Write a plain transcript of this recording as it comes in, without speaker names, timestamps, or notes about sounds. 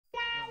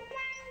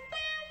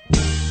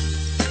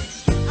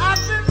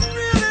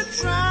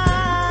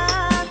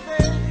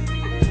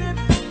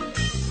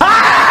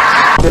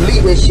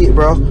this shit,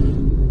 bro.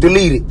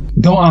 Delete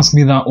it. Don't ask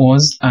me that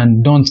was,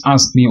 and don't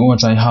ask me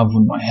what I have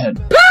on my head.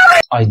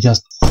 I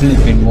just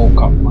flipping woke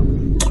up,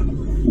 man.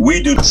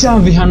 We do.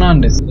 XAVI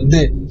Hernandez,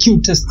 the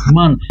cutest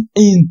man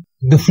in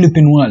the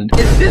flipping world.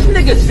 Is this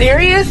nigga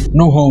serious?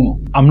 No homo.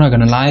 I'm not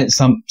gonna lie,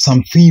 some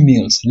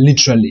females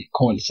literally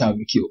call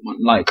XAVI cute, man.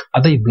 Like,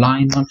 are they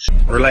blind, man?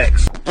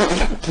 Relax.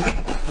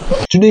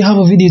 Today I have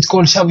a video, it's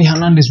called XAVI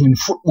Hernandez when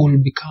football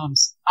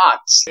becomes art.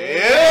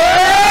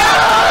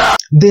 Yeah!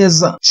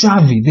 There's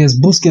XAVI, there's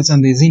Busquets,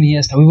 and there's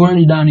Iniesta. We've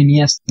already done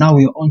Iniesta, now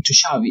we're on to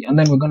XAVI, and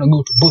then we're gonna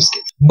go to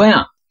Busquets. But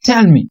yeah,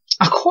 tell me,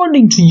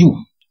 according to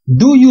you,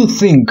 do you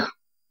think...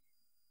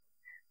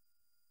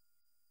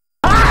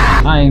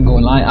 I ain't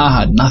gonna lie, I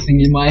had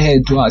nothing in my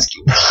head to ask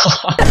you.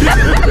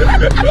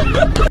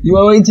 You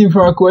are waiting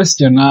for a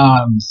question?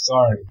 Ah, I'm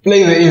sorry.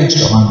 Play the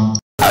intro, man.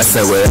 I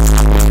said what?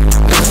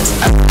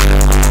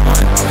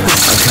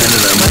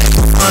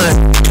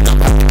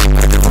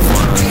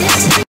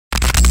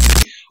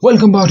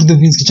 Welcome back to the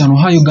Vinsky channel.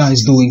 How you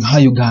guys doing? How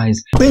you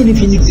guys? And if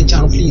you're new to the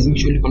channel, please make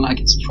sure you leave a like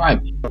and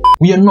subscribe.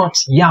 We are not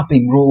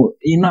yapping, bro.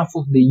 Enough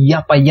of the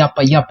yappa.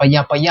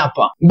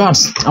 But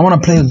I wanna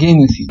play a game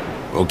with you.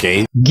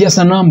 Okay. Guess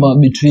a number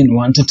between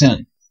 1 to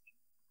 10.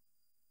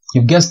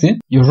 You've guessed it?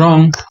 You're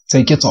wrong.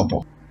 Take your top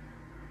off.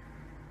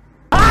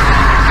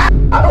 I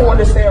don't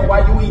understand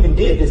why you even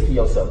did this to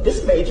yourself.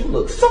 This made you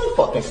look so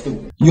fucking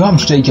stupid. You have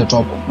to take your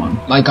top off, man.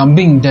 Like, I'm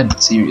being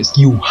dead serious.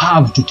 You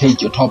have to take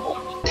your top off.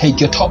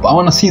 Take your top. I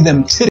wanna see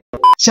them sitting.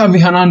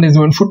 XAVI Hernandez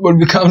when football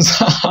becomes...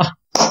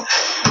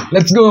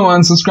 Let's go,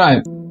 man.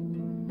 Subscribe.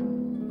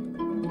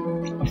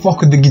 Fuck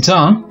with the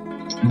guitar.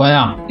 But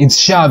yeah, it's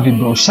XAVI,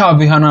 bro.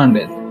 XAVI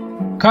Hernandez.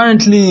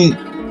 Currently,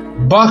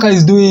 Barca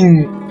is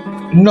doing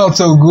not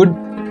so good.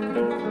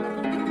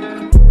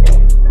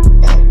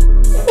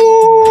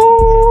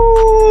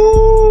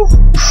 Ooh.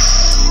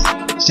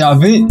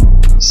 XAVI,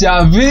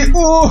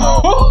 ooh,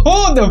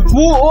 the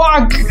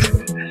footwork.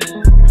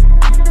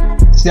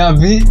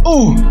 XAVI,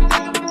 ooh,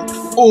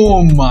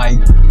 oh my,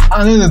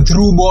 and then the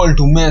through ball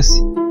to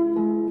Messi.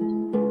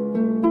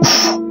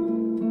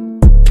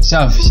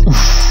 XAVI,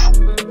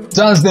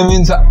 chance them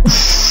inside.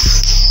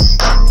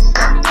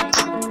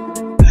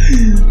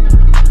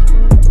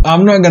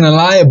 I'm not gonna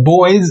lie,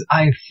 boys,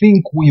 I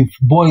think we've,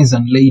 boys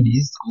and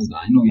ladies, because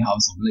I know we have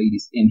some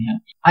ladies in here,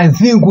 I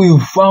think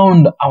we've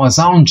found our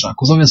soundtrack,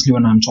 because obviously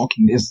when I'm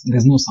talking, there's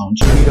no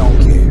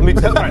soundtrack. We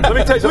don't care. Let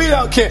me tell you, we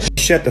don't care.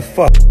 Shut the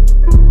fuck.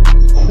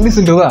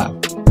 Listen to that.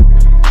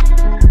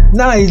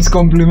 Nah, it's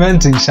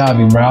complimenting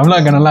XAVI, bro. I'm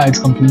not gonna lie, it's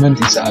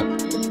complimenting XAVI.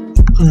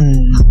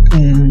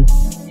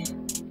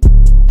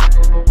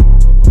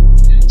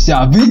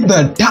 XAVI,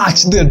 the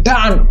touch, the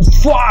done,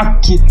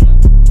 fuck it.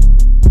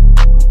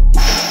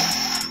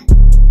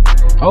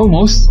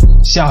 Almost.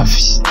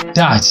 XAVI,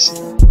 touch,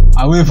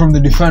 away from the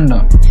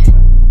defender.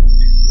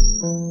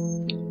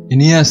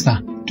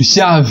 Iniesta, to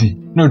XAVI,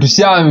 no, to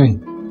XAVI.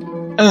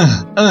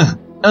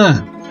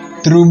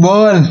 Through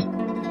ball.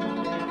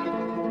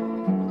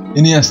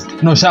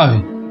 Iniesta, no,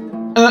 XAVI.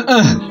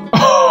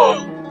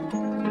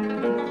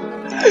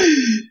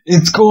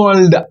 It's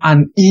called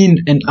an in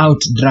and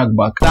out drag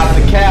back. Stop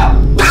the cap.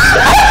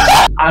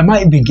 I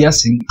might be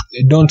guessing.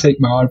 Don't take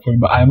my word for it,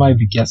 but I might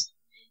be guessing.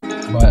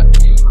 But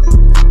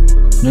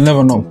you'll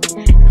never know.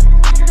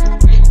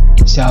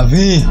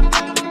 XAVI,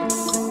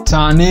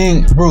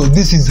 turning, bro.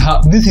 This is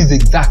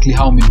exactly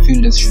how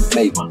midfielders should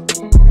play, man.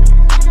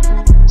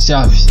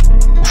 XAVI.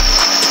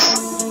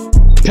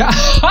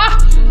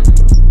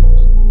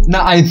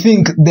 Now, I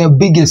think their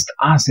biggest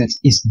asset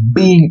is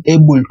being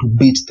able to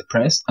beat the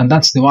press, and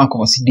that's the work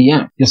of a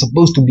CDM. You're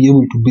supposed to be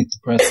able to beat the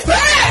press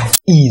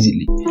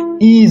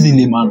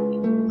easily, man.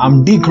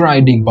 I'm dick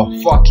riding, but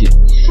fuck it.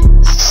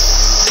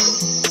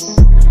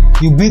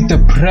 You beat the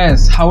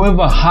press,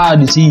 however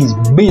hard it is,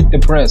 beat the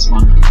press,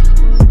 man.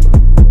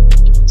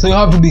 So you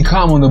have to be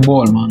calm on the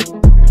ball, man.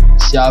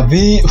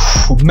 XAVI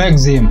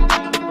makes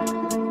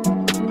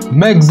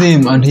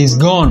him, and he's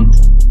gone.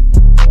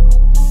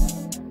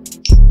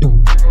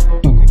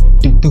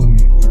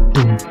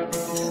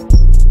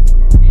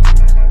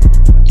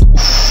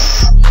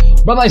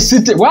 But I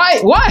sit there. Why?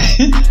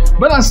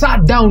 But I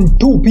sat down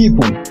 2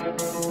 people.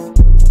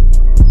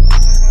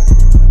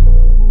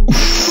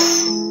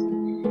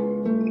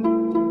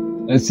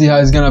 Let's see how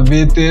he's gonna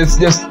beat this.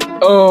 Just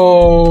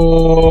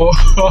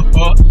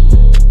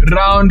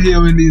round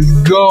him and he's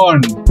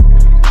gone.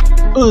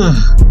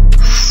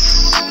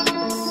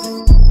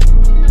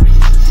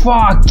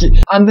 Fuck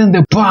it. And then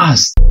the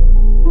pass.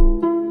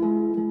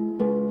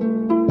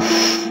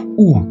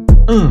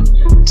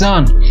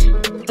 Turn.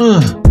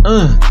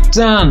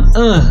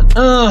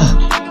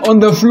 On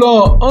the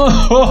floor.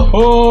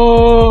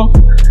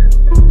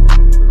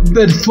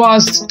 That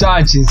first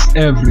touch is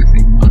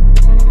everything, man.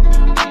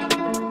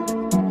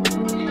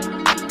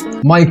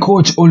 My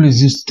coach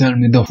always used to tell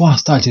me the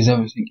first touch is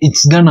everything.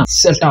 It's gonna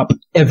set up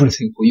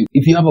everything for you.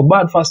 If you have a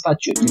bad first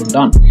touch, you're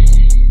done.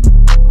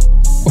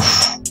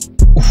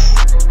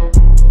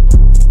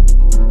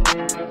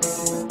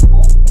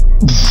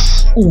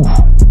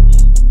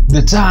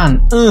 The turn.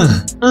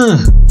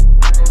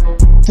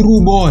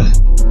 Through ball.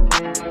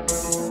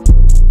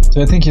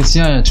 So I think it's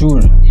Yaya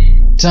Toure.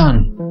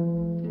 Turn.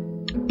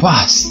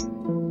 Pass.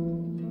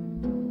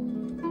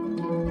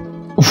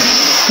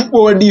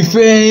 Oh,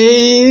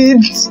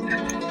 defense.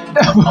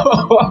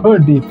 Oh,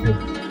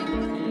 defense.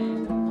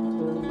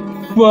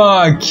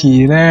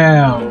 Fucking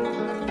hell.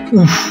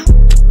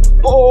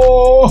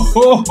 Oh.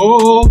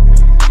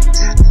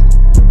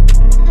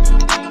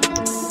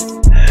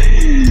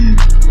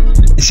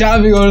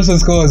 XAVI also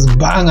scores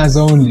bangers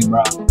only,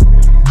 bro.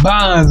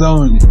 Bangers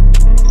only.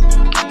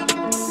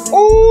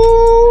 Ooh.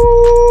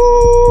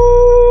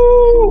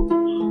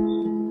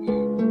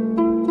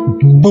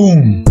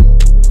 Boom.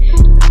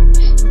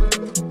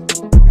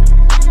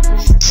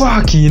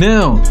 Fucking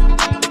hell.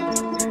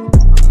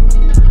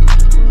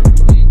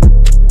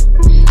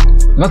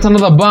 That's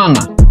another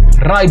banger.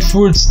 Right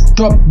foot,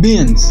 top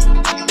bins.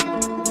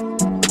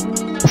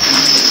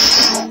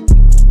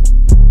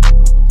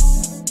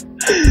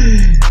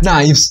 Now,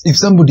 if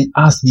somebody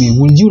asked me,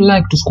 would you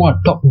like to score a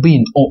top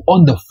bin or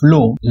on the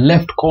floor,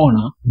 left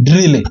corner,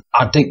 drill it,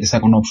 I'll take the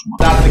second option.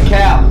 Stop the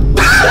cap.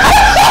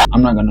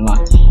 I'm not gonna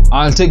lie.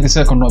 I'll take the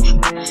second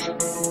option.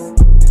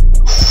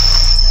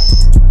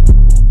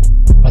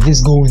 But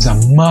these goals are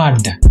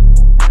mad.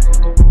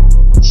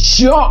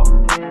 Sure.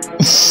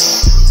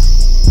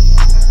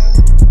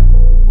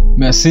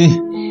 Messi,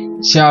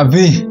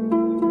 XAVI,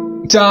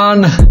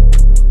 turn.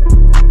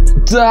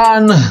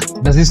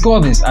 Does he score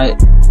this? I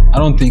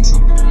don't think so.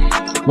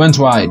 Went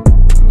wide.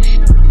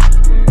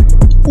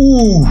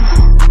 Ooh,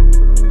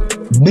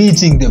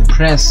 beating the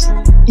press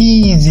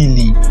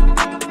easily.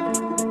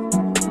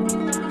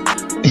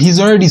 He's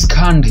already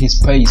scanned his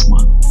pace,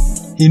 man.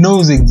 He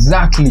knows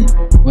exactly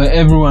where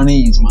everyone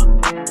is, man.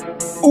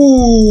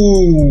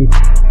 Ooh,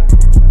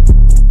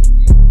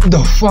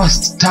 the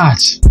first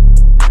touch.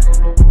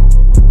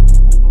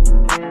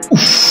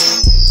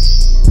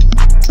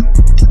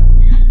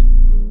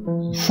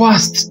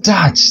 Fast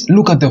touch.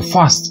 Look at the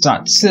fast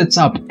touch. Sets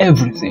up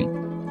everything.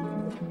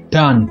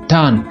 Turn.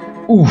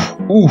 Oof.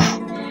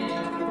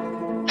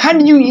 How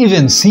do you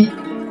even see?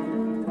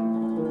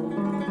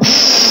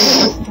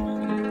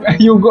 Where are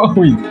you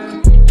going?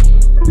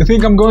 You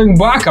think I'm going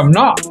back? I'm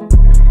not.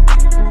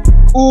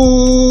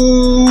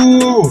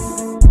 Ooh.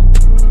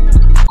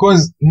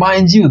 Because,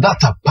 mind you,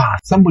 that's a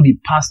pass. Somebody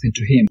passed it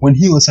to him when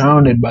he was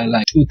surrounded by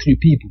like 2-3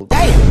 people.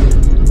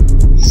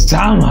 Damn.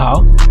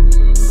 Somehow.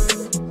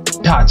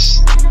 Touch.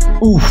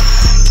 Oof.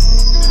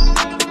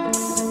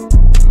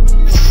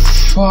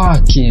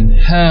 Fucking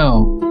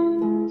hell.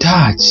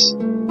 Touch.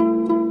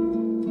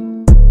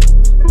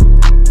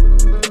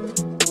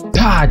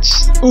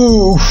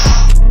 Oof.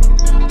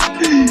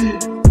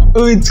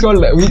 Oh, it's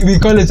called, we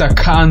call it a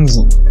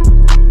kanzu.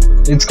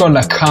 It's called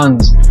a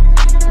kanzu.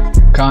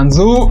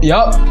 Kanzu,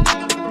 yup.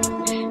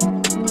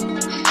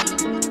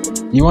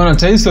 You want a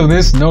taste of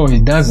this? No, he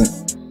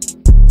doesn't.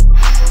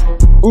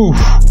 Oof.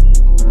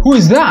 Who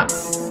is that?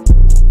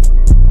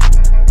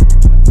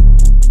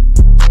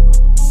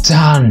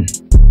 Turn.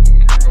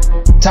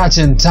 Touch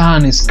and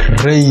turn is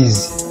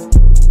crazy.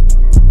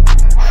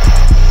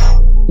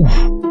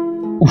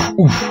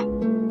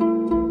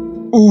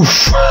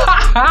 Oof.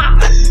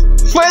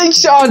 Fake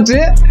shot,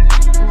 eh?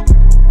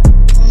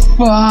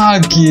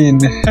 Fucking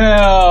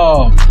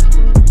hell.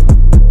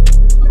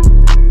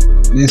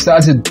 They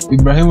started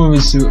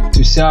Ibrahimovic to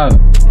XAVI.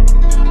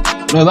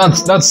 No,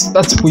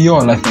 that's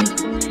Puyol, I think.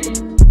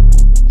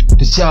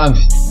 To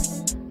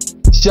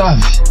XAVI.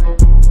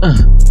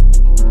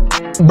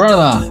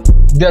 Brother,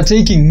 they're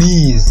taking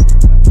knees.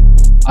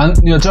 And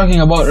you're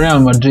talking about Real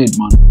Madrid,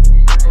 man.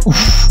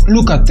 Oof,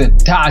 look at the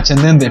touch and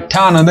then the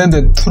turn and then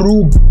the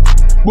through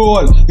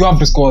ball. You have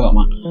to score that,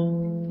 man.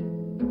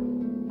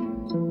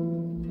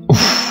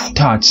 Oof,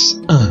 touch.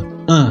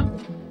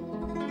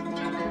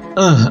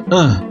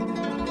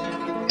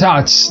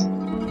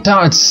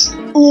 Touch.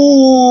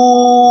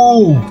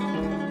 Ooh.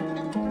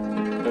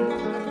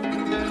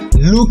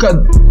 Look at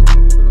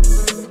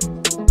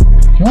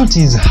what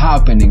is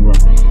happening, bro.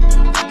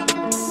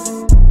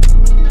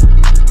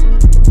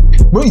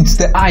 Bro, it's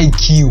the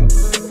IQ.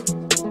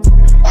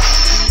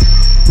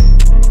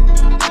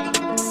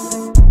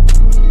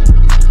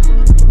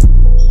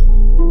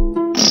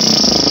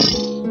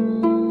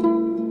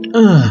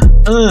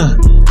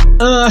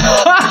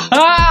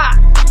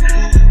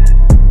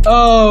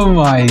 Oh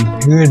my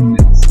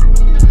goodness.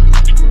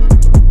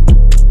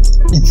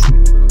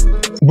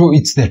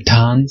 It's the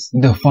turns,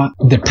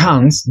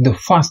 the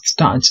fast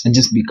touch, and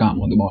just be calm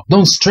on the ball.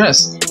 Don't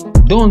stress.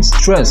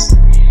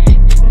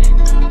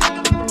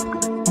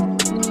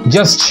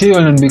 Just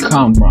chill and be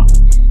calm, bro.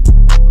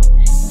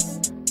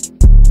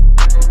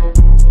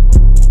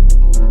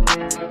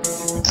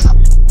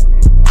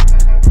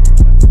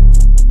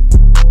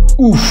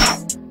 Oof.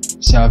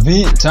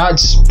 XAVI,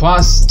 touch,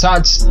 pass,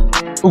 touch.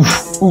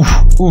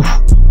 Oof.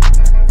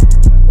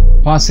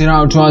 Pass it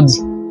outwards.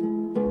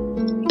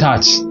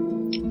 Touch.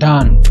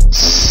 Done.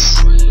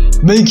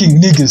 Making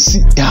niggas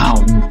sit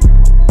down.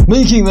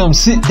 Making them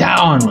sit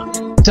down.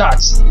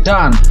 Touch.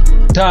 Done.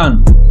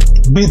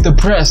 beat the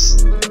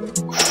press.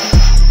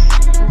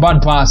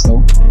 Bad pass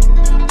though.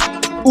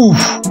 Oof,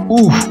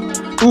 oof,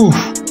 oof,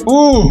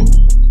 oof,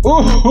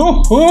 oof,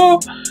 oof,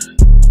 oof.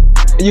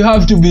 You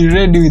have to be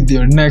ready with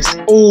your next.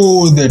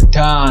 Oh, the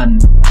turn.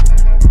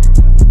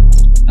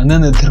 And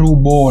then the through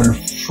ball.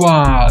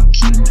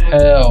 Fucking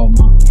hell,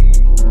 man.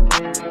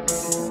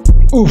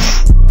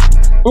 Oof,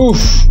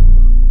 oof,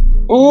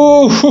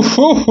 oof, oof,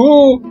 oof,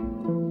 oof.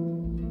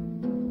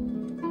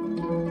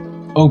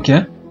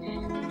 Okay.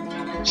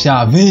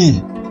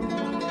 XAVI.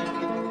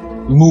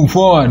 We move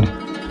forward.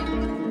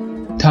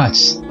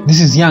 Touch. This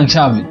is young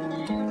XAVI.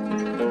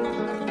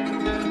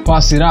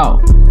 Pass it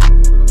out.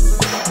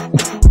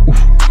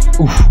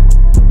 Oof.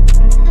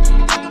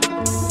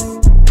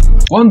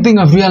 One thing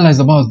I've realized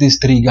about these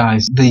three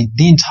guys, they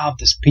didn't have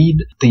the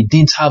speed, they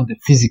didn't have the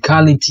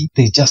physicality,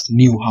 they just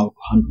knew how to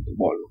handle the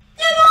ball.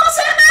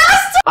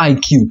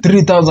 IQ,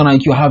 3000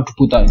 IQ, I have to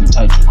put that in the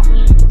title.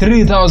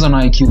 3000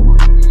 IQ.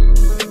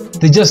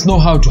 They just know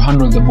how to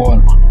handle the ball,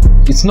 man.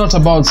 It's not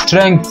about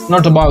strength,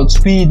 not about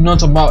speed,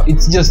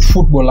 it's just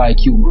football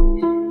IQ, man.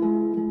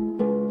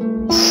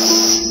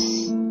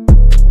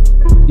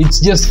 It's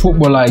just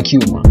football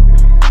IQ, man.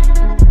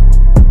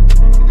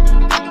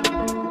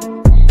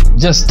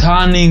 Just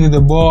turning the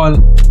ball,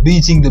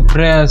 beating the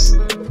press,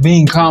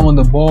 being calm on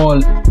the ball,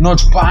 not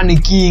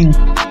panicking.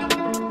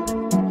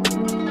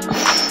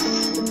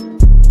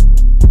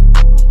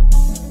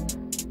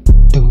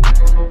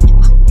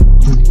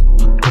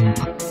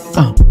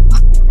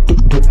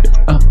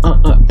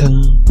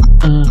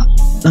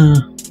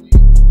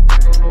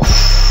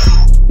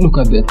 Look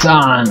at the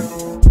turn.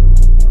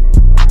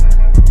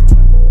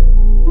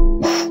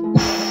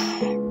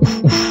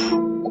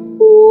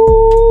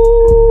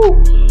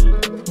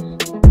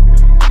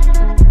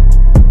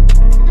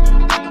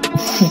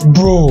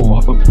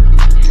 Bro,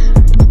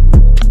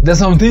 there's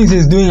some things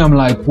he's doing, I'm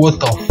like, what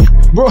the f,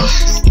 bro?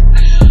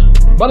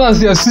 But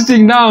as you're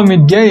sitting down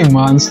mid-game,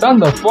 man,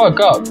 stand the fuck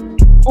up.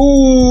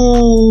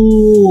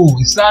 Ooh,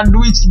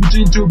 sandwiched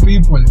between two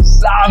people,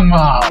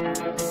 somehow.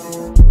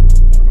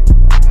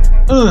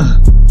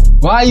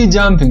 Why are you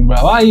jumping,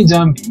 bro? Why are you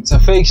jumping? It's a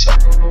fake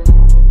shot.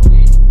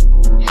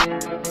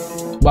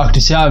 Back to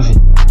XAVI.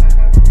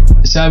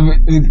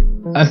 XAVI,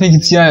 I think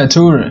it's Yaya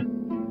Toure.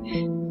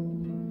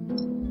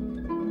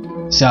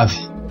 XAVI.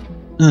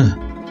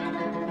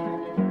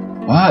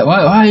 Why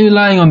are you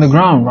lying on the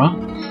ground, bro?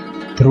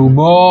 Through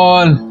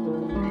ball.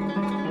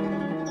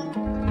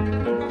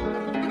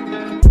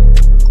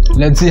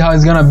 Let's see how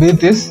he's gonna beat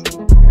this.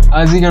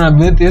 How is he gonna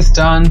beat this?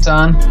 Turn.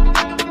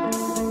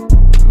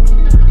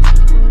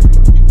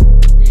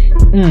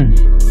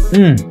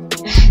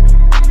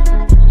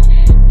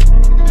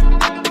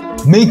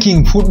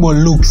 Making football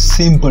look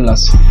simple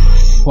as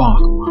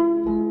fuck, man.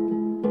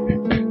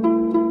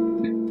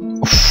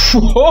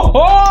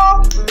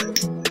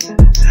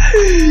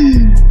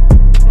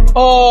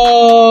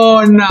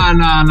 Oh, nah.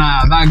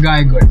 That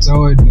guy got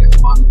told, man.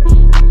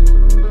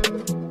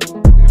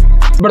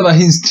 Brother,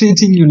 he's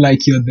treating you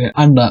like you're the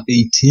under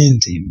 18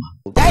 team, man.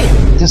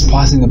 Just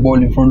passing the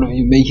ball in front of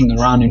you, making a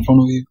run in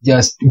front of you,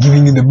 just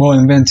giving you the ball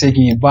and then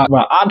taking it back.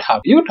 Bro,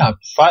 you'd have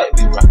to fight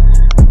me, bro.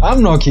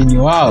 I'm knocking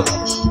you out.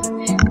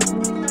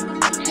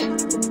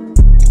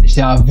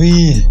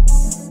 XAVI.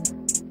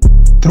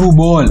 Through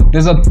ball.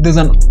 There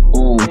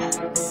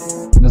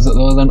was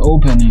an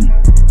opening.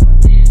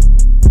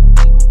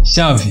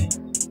 XAVI.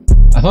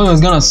 I thought he was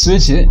gonna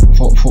switch it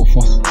for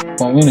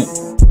a minute.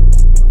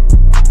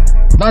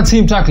 That's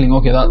him tackling.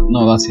 Okay,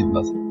 that's him.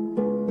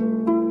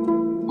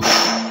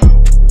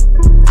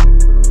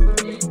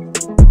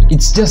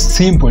 It's just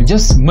simple.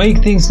 Just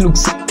make things look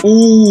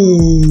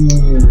ooh.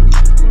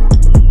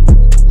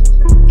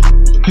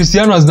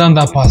 Cristiano has done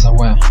that pass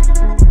well.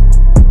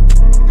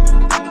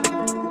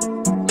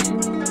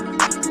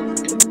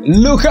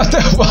 Look at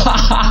the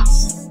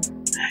pass.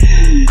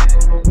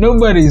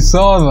 Nobody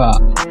saw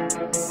that.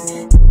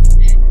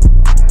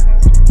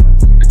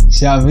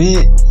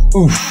 XAVI.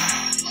 Oof.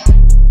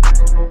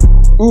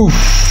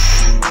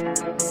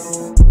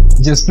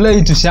 Just play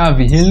it to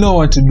XAVI. He'll know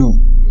what to do.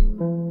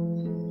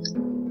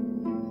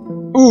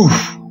 Oof.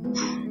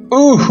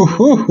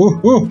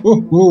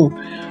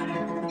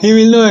 He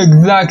will know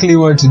exactly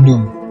what to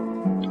do.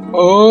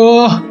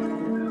 Oh,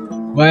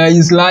 why are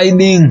you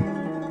sliding?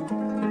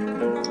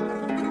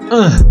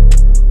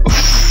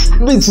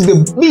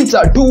 Beats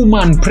a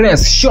two-man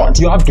press shot.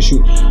 You have to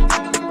shoot.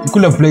 You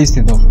could have placed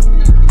it though.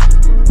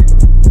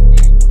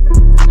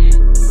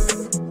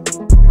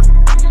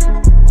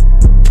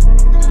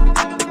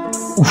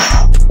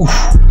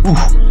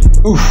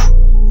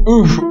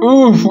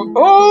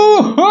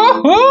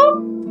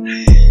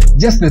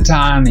 Just the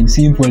turning,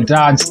 simple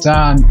touch,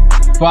 turn,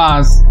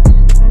 pass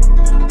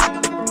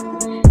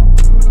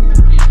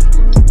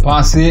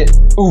it.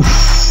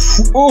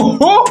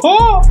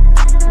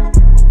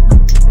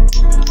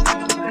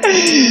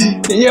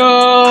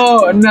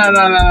 Yo,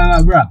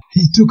 nah, bro.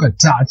 He took a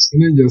touch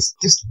and then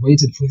just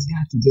waited for his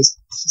guy to just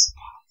pass.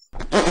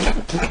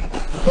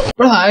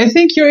 Brother, I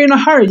think you're in a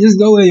hurry. Just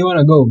go where you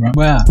wanna go, bro.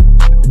 But yeah,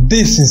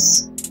 this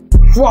is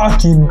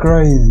fucking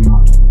crazy,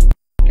 man.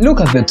 Look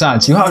at the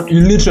touch. You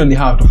literally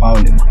have to foul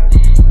him.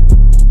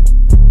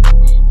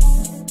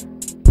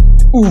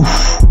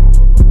 Oof.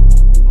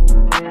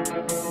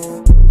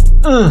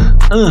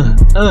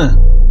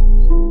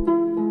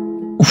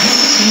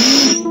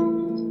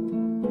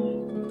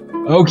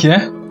 Okay.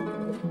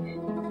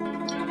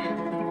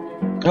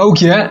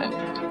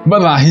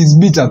 But he's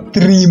beat a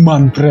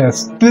 3-man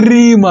press.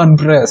 3-man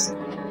press.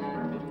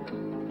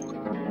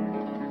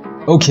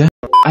 Okay.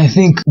 I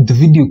think the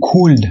video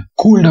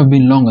could have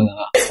been longer than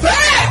that.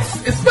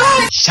 It's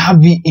back!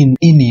 Xavi in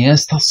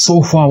Iniesta,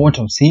 so far what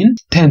I've seen,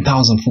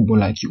 10,000 football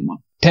IQ, man.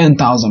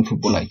 10,000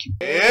 football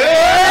IQ.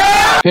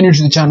 If you're new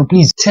to the channel,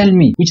 please tell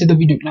me which of the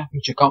video you'd like me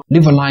to check out.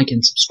 Leave a like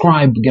and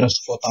subscribe to get us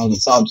to 4,000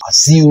 subs. I'll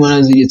see you in the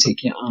next video. Take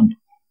care and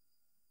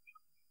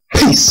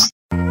peace.